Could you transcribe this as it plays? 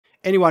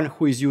Anyone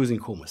who is using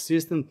Home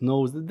Assistant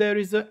knows that there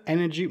is an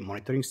energy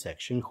monitoring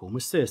section in Home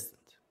Assistant.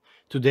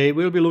 Today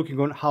we'll be looking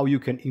on how you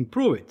can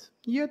improve it,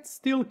 yet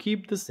still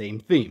keep the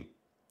same theme.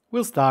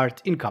 We'll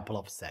start in a couple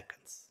of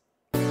seconds.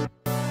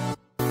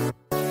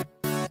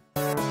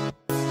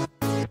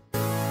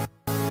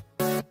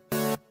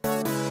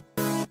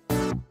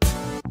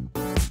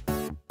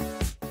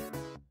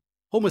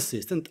 Home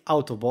Assistant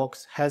out of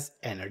box has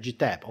Energy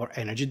tab or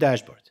Energy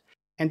dashboard,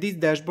 and this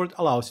dashboard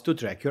allows you to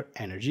track your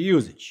energy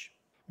usage.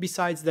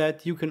 Besides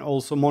that, you can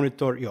also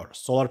monitor your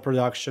solar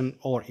production,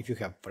 or if you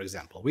have, for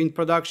example, wind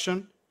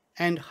production,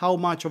 and how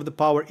much of the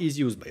power is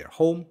used by your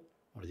home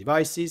or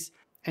devices,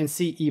 and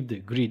see if the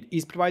grid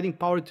is providing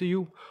power to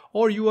you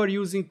or you are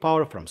using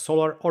power from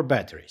solar or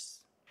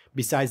batteries.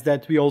 Besides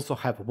that, we also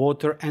have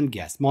water and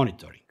gas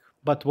monitoring.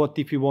 But what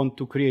if you want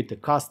to create a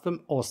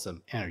custom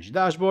awesome energy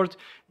dashboard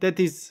that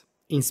is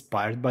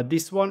inspired by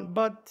this one,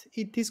 but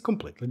it is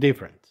completely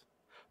different?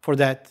 For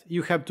that,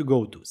 you have to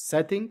go to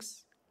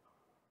Settings,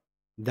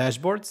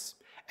 Dashboards,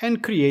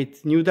 and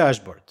create new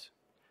dashboard.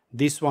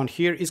 This one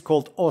here is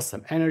called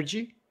Awesome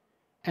Energy,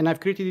 and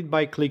I've created it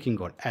by clicking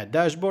on Add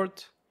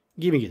Dashboard,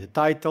 giving it a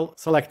title,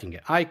 selecting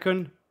an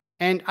icon,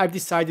 and I've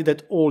decided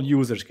that all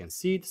users can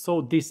see it,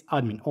 so this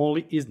admin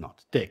only is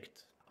not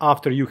ticked.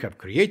 After you have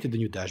created the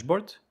new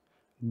dashboard,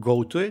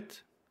 go to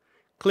it,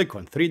 click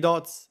on three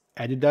dots,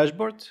 Edit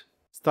Dashboard,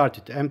 start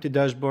with the empty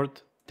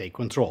dashboard, take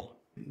control.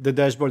 The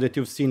dashboard that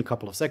you've seen a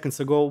couple of seconds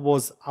ago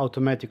was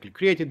automatically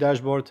created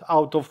dashboard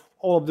out of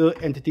all of the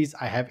entities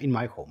I have in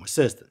my Home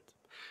Assistant.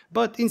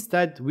 But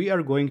instead we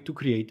are going to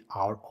create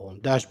our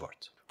own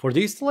dashboard. For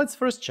this, let's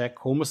first check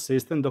Home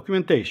Assistant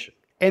documentation.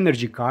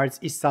 Energy cards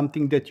is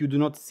something that you do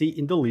not see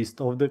in the list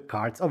of the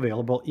cards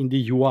available in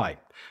the UI,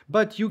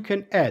 but you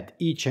can add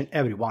each and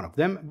every one of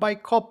them by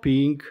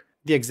copying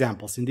the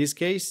examples. In this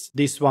case,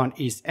 this one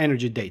is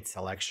Energy Date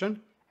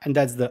Selection, and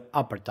that's the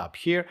upper tab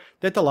here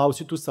that allows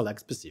you to select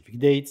specific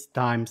dates,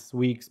 times,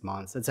 weeks,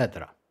 months,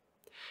 etc.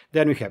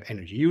 Then we have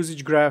Energy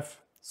Usage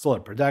Graph,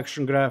 Solar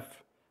Production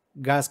Graph,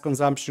 Gas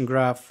Consumption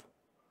Graph,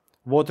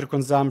 Water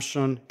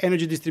Consumption,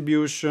 Energy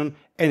Distribution,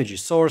 Energy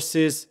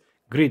Sources,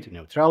 Grid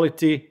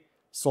Neutrality,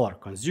 Solar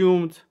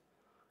Consumed,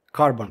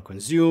 Carbon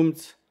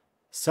Consumed,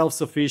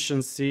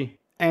 Self-Sufficiency,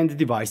 and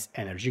Device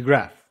Energy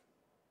Graph.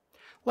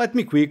 Let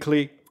me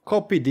quickly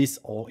copy this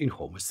all in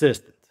Home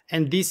Assistant.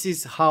 And this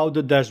is how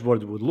the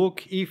dashboard would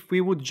look if we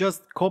would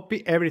just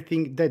copy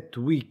everything that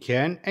we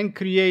can and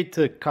create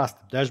a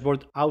custom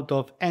dashboard out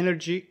of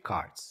energy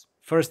cards.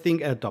 First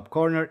thing at the top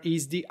corner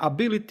is the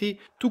ability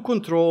to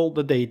control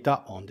the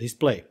data on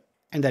display.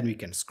 And then we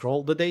can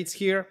scroll the dates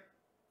here,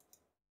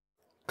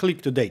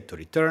 click to date to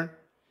return,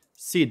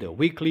 see the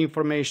weekly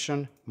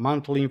information,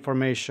 monthly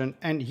information,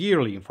 and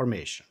yearly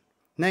information.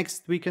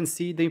 Next, we can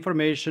see the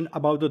information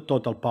about the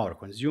total power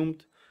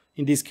consumed.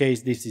 In this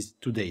case, this is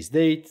today's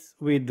date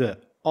with the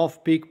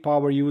off-peak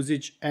power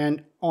usage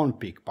and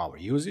on-peak power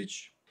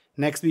usage.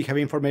 Next, we have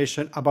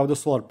information about the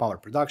solar power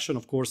production,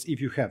 of course,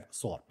 if you have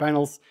solar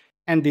panels.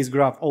 And this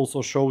graph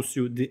also shows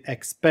you the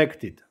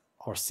expected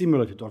or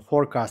simulated or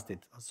forecasted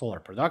solar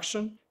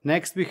production.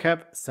 Next, we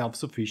have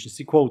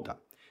self-sufficiency quota.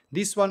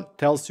 This one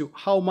tells you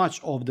how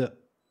much of the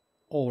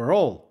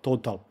overall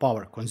total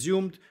power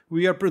consumed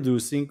we are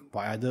producing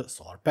via the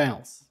solar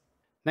panels.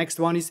 Next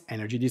one is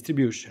energy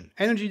distribution.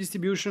 Energy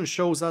distribution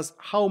shows us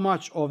how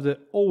much of the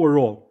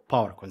overall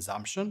power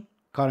consumption,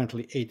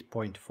 currently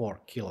 8.4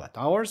 kilowatt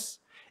hours,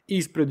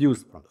 is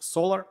produced from the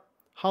solar,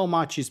 how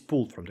much is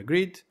pulled from the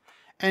grid,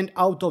 and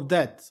out of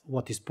that,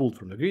 what is pulled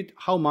from the grid,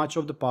 how much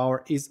of the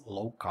power is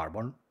low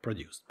carbon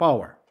produced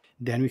power.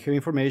 Then we have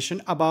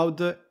information about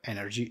the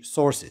energy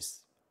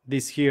sources.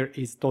 This here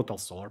is total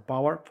solar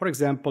power. For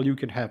example, you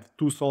can have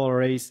two solar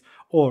arrays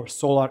or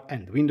solar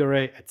and wind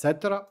array,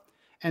 etc.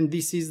 And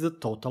this is the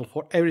total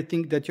for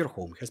everything that your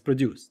home has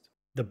produced.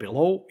 The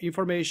below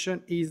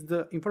information is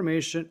the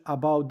information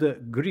about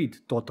the grid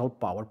total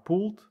power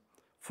pulled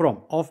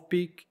from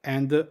off-peak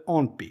and the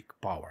on-peak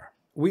power.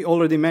 We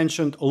already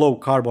mentioned low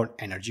carbon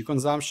energy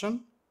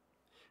consumption.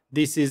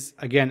 This is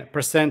again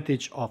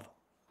percentage of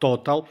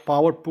total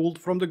power pulled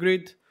from the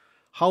grid,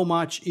 how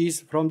much is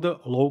from the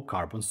low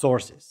carbon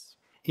sources.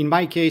 In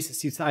my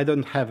case, since I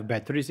don't have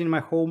batteries in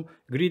my home,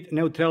 grid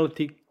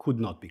neutrality could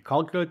not be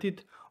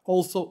calculated.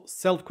 Also,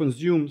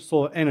 self-consumed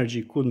solar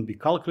energy couldn't be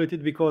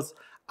calculated because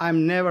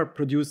I'm never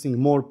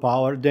producing more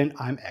power than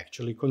I'm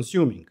actually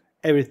consuming.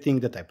 Everything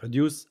that I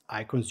produce,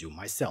 I consume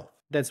myself.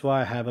 That's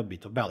why I have a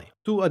bit of belly.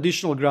 Two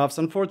additional graphs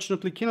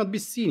unfortunately cannot be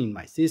seen in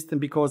my system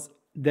because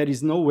there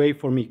is no way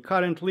for me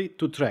currently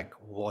to track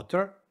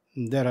water.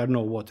 There are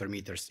no water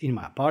meters in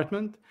my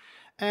apartment.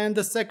 And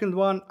the second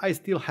one I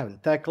still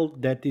haven't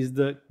tackled, that is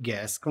the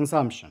gas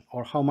consumption,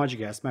 or how much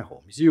gas my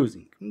home is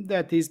using.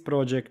 That is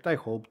project I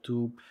hope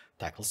to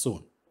tackle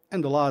soon.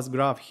 And the last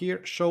graph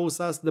here shows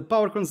us the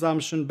power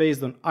consumption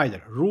based on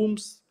either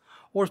rooms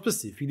or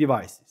specific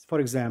devices. For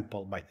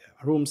example, by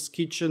the rooms,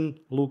 kitchen,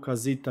 Luca,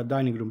 Zita,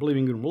 dining room,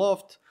 living room,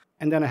 loft,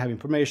 And then I have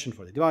information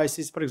for the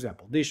devices, for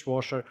example,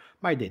 dishwasher,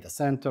 my data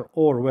center,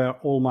 or where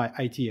all my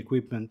IT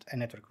equipment and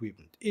network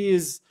equipment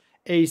is,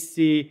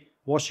 AC,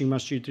 washing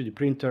machine, 3D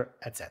printer,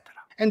 etc.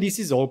 And this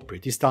is all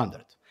pretty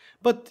standard.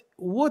 But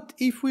what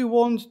if we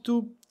want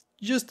to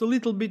just a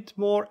little bit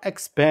more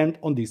expand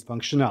on this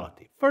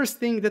functionality? First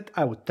thing that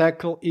I would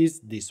tackle is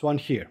this one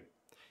here.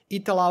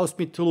 It allows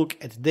me to look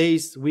at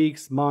days,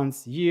 weeks,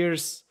 months,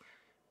 years,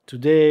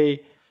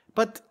 today,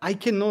 but I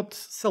cannot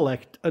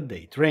select a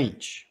date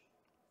range.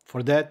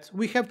 For that,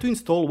 we have to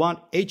install one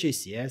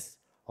HACS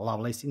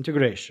Lovelace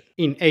integration.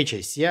 In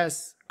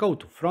HACS, go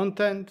to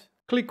Frontend,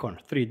 click on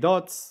 3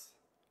 dots,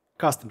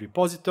 Custom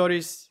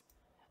Repositories,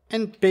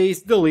 and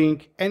paste the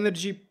link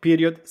Energy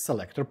Period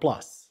Selector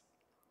Plus.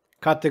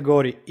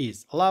 Category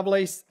is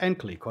Lovelace and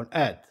click on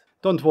Add.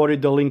 Don't worry,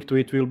 the link to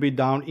it will be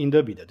down in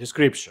the video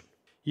description.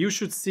 You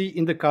should see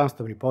in the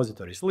Custom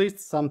Repositories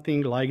list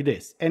something like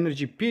this,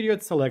 Energy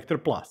Period Selector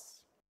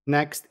Plus.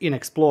 Next, in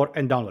Explore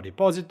and Download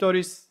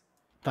Repositories,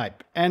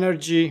 type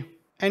Energy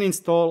and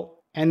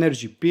install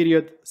Energy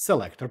Period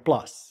Selector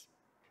Plus.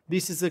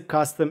 This is a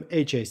custom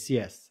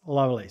HACS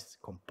Lovelace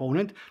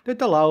component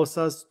that allows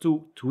us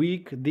to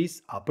tweak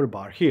this upper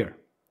bar here.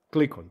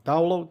 Click on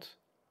Download,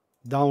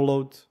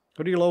 Download,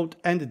 Reload,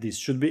 and this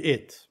should be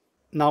it.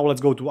 Now let's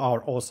go to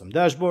our awesome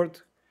dashboard.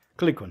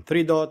 Click on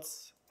 3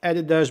 dots,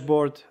 Add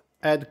Dashboard,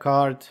 Add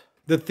Card.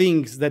 The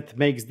things that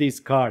makes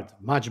this card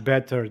much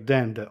better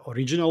than the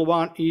original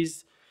one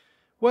is,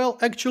 well,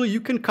 actually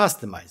you can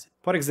customize it.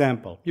 For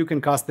example, you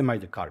can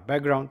customize the card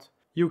background.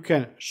 You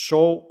can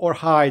show or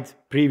hide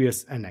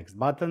previous and next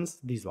buttons,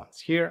 these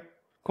ones here.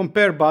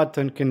 Compare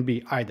button can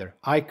be either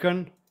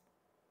icon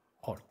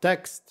or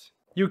text.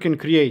 You can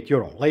create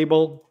your own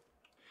label.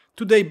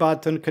 Today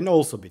button can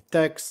also be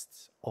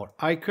text or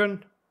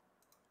icon,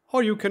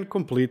 or you can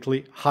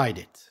completely hide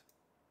it.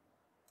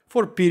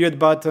 For period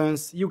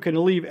buttons, you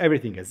can leave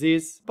everything as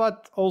is,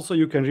 but also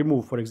you can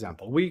remove, for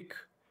example, week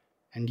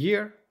and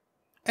year,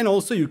 and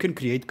also you can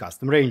create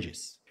custom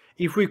ranges.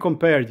 If we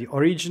compare the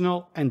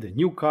original and the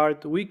new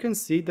card, we can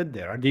see that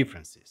there are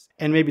differences.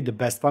 And maybe the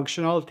best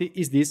functionality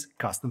is this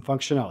custom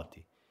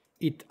functionality.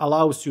 It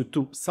allows you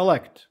to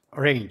select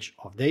a range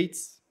of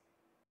dates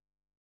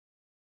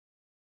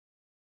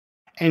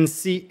and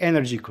see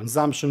energy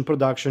consumption,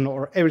 production,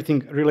 or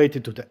everything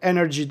related to the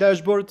energy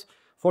dashboard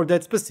for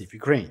that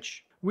specific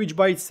range, which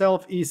by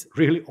itself is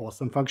really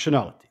awesome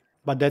functionality.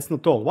 But that's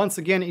not all. Once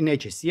again, in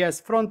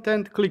HACS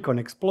Frontend, click on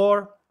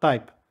Explore,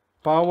 type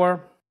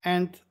Power,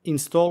 and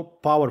install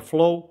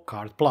PowerFlow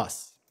Card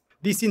Plus.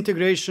 This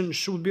integration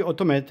should be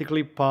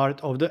automatically part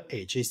of the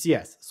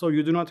HACS, so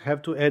you do not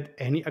have to add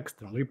any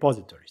external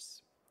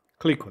repositories.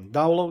 Click on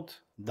Download,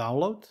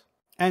 Download,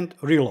 and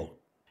Reload.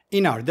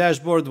 In our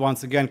dashboard,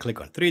 once again,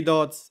 click on 3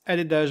 dots,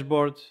 Edit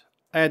Dashboard,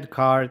 Add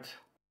Card,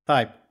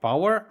 type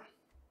Power,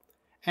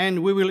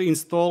 and we will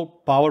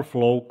install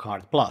PowerFlow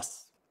Card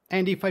Plus.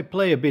 And if I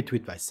play a bit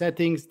with my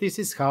settings, this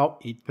is how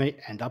it may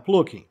end up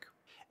looking.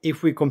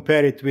 If we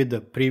compare it with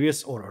the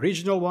previous or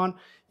original one,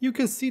 you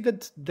can see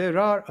that there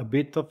are a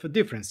bit of a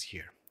difference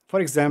here.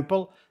 For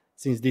example,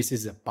 since this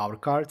is a power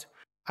card,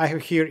 I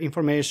have here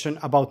information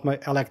about my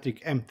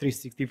electric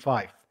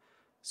M365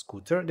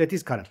 scooter that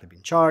is currently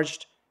being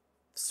charged,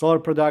 solar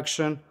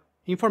production,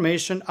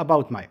 information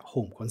about my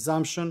home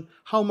consumption,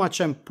 how much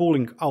I'm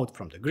pulling out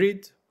from the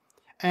grid,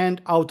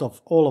 and out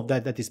of all of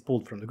that is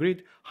pulled from the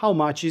grid, how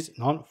much is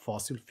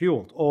non-fossil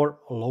fueled or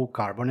low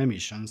carbon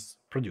emissions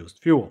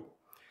produced fuel.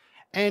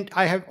 And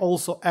I have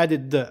also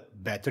added the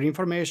battery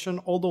information.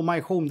 Although my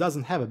home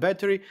doesn't have a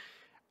battery,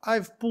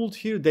 I've pulled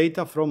here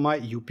data from my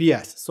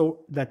UPS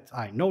so that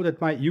I know that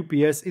my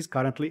UPS is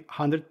currently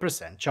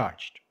 100%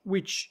 charged,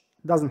 which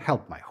doesn't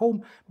help my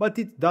home, but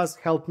it does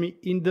help me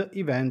in the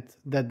event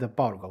that the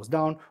power goes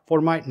down for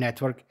my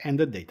network and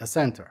the data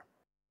center.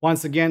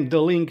 Once again,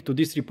 the link to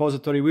this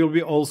repository will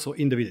be also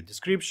in the video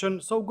description,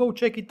 so go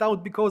check it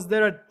out because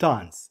there are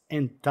tons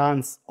and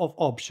tons of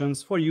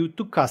options for you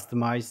to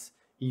customize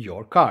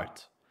your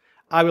card.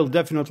 I will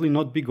definitely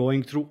not be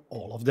going through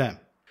all of them.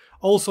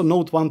 Also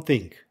note one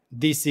thing,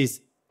 this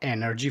is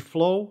energy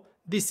flow,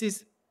 this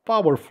is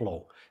power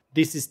flow.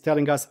 This is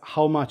telling us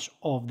how much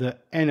of the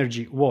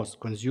energy was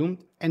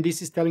consumed, and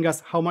this is telling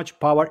us how much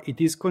power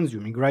it is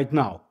consuming right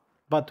now.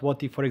 But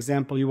what if, for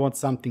example, you want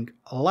something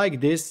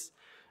like this,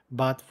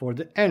 but for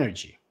the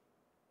energy?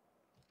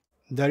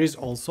 There is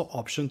also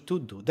option to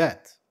do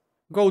that.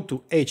 Go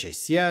to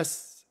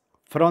HACS,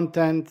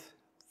 Frontend,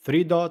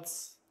 3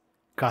 dots,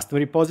 Custom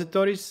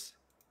Repositories,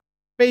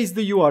 paste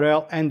the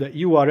URL, and the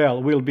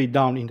URL will be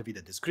down in the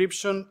video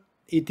description.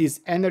 It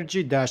is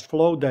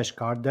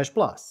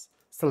energy-flow-card-plus.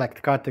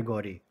 Select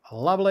category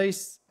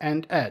Lovelace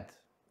and add.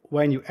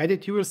 When you add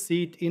it, you will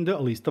see it in the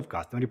list of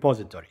custom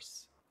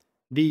repositories.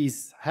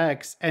 This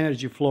HACS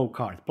Energy Flow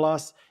Card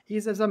Plus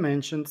is, as I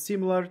mentioned,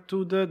 similar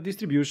to the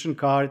distribution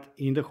card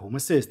in the Home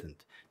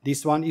Assistant.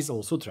 This one is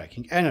also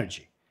tracking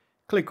energy.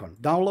 Click on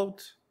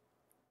Download,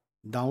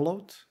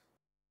 Download,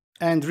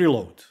 and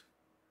Reload.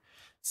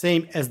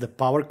 Same as the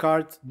power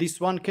card, this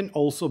one can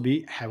also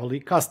be heavily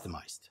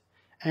customized.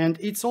 And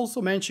it's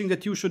also mentioning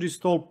that you should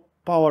install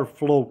Power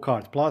Flow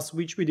Card Plus,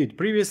 which we did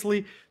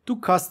previously, to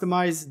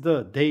customize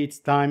the dates,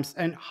 times,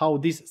 and how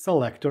this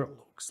selector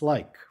looks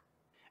like.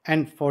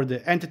 And for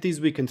the entities,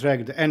 we can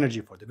track the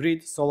energy for the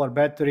grid, solar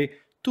battery,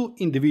 to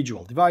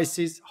individual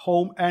devices,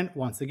 home, and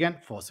once again,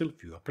 fossil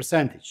fuel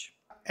percentage.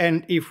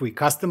 And if we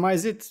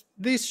customize it,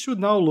 this should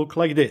now look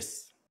like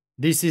this.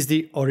 This is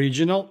the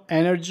original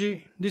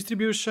energy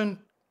distribution,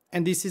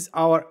 and this is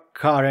our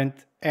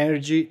current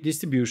energy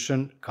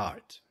distribution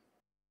card.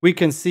 We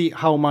can see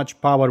how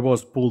much power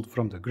was pulled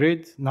from the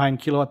grid, 9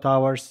 kilowatt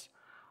hours,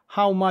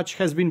 how much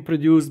has been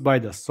produced by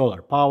the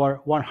solar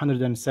power,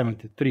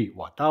 173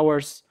 watt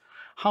hours,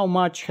 how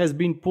much has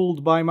been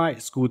pulled by my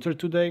scooter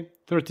today,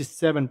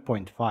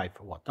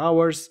 37.5 watt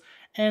hours,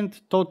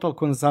 and total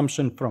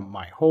consumption from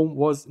my home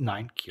was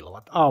 9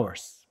 kilowatt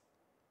hours.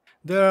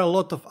 There are a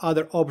lot of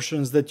other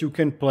options that you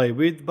can play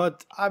with,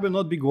 but I will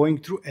not be going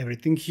through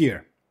everything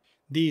here.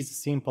 These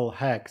simple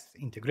HACS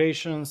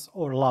integrations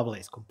or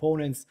Lovelace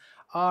components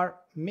are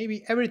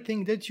maybe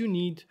everything that you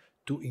need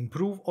to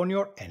improve on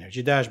your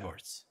energy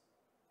dashboards.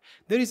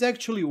 There is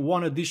actually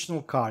one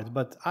additional card,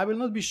 but I will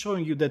not be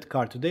showing you that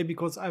card today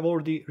because I've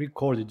already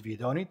recorded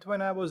video on it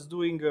when I was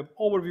doing an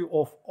overview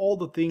of all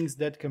the things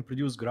that can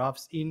produce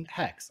graphs in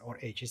HACS or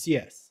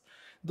HACS.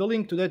 The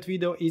link to that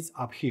video is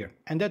up here,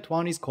 and that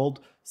one is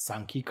called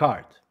Sankey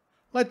card.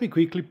 Let me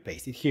quickly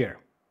paste it here.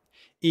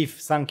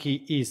 If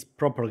Sankey is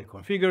properly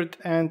configured,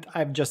 and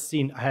I've just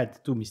seen I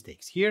had two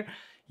mistakes here,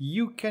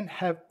 you can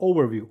have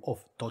overview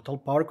of total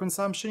power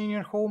consumption in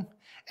your home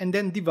and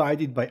then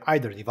divide it by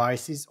either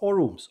devices or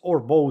rooms, or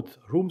both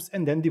rooms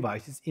and then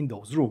devices in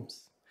those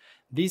rooms.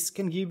 This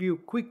can give you a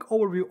quick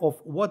overview of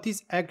what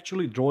is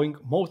actually drawing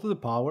most of the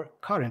power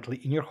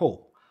currently in your home.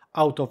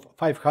 Out of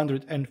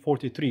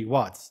 543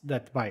 watts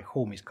that my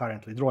home is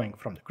currently drawing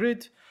from the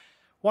grid,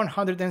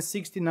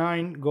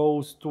 169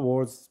 goes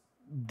towards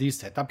this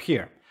setup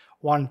here.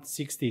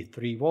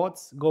 163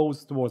 watts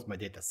goes towards my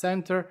data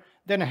center,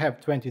 then I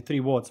have 23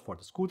 watts for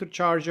the scooter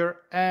charger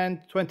and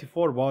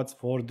 24 watts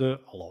for the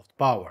loft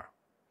power.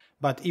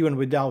 But even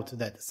without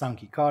that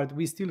Sankey card,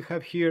 we still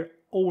have here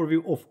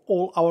overview of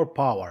all our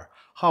power,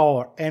 how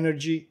our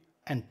energy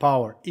and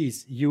power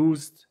is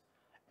used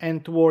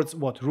and towards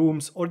what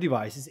rooms or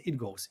devices it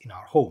goes in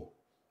our home.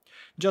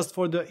 Just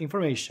for the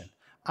information,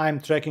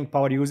 I'm tracking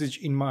power usage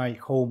in my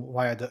home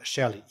via the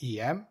Shelly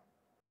EM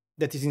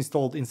that is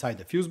installed inside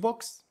the fuse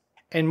box,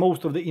 and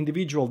most of the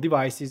individual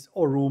devices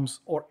or rooms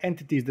or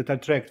entities that are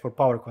tracked for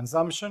power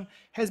consumption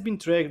has been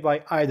tracked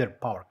by either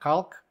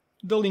PowerCalc,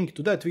 the link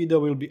to that video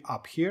will be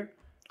up here,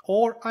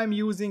 or I'm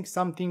using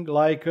something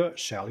like a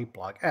Shelly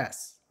Plug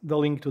S. The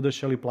link to the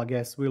Shelly Plug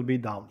S will be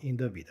down in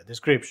the video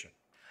description.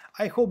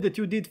 I hope that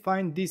you did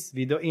find this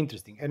video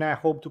interesting, and I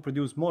hope to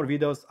produce more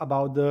videos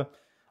about the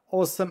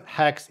awesome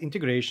HACS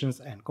integrations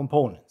and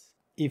components.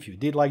 If you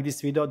did like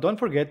this video, don't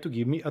forget to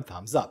give me a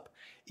thumbs up.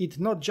 It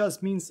not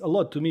just means a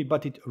lot to me,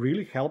 but it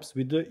really helps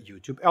with the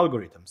YouTube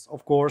algorithms.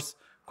 Of course,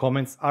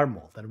 comments are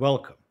more than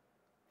welcome.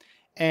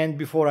 And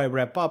before I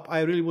wrap up,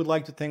 I really would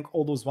like to thank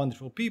all those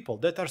wonderful people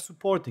that are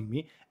supporting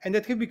me and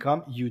that have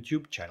become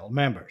YouTube channel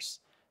members.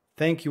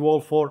 Thank you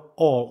all for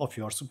all of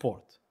your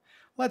support.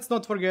 Let's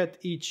not forget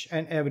each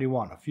and every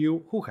one of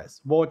you who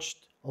has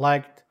watched,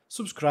 liked,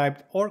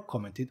 subscribed or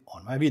commented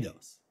on my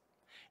videos.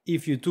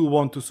 If you too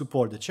want to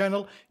support the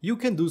channel, you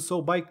can do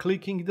so by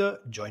clicking the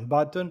join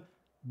button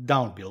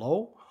down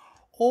below,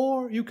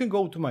 or you can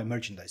go to my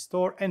merchandise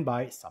store and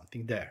buy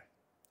something there.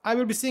 I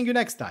will be seeing you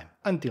next time.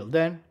 Until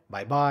then,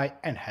 bye bye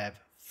and have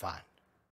fun.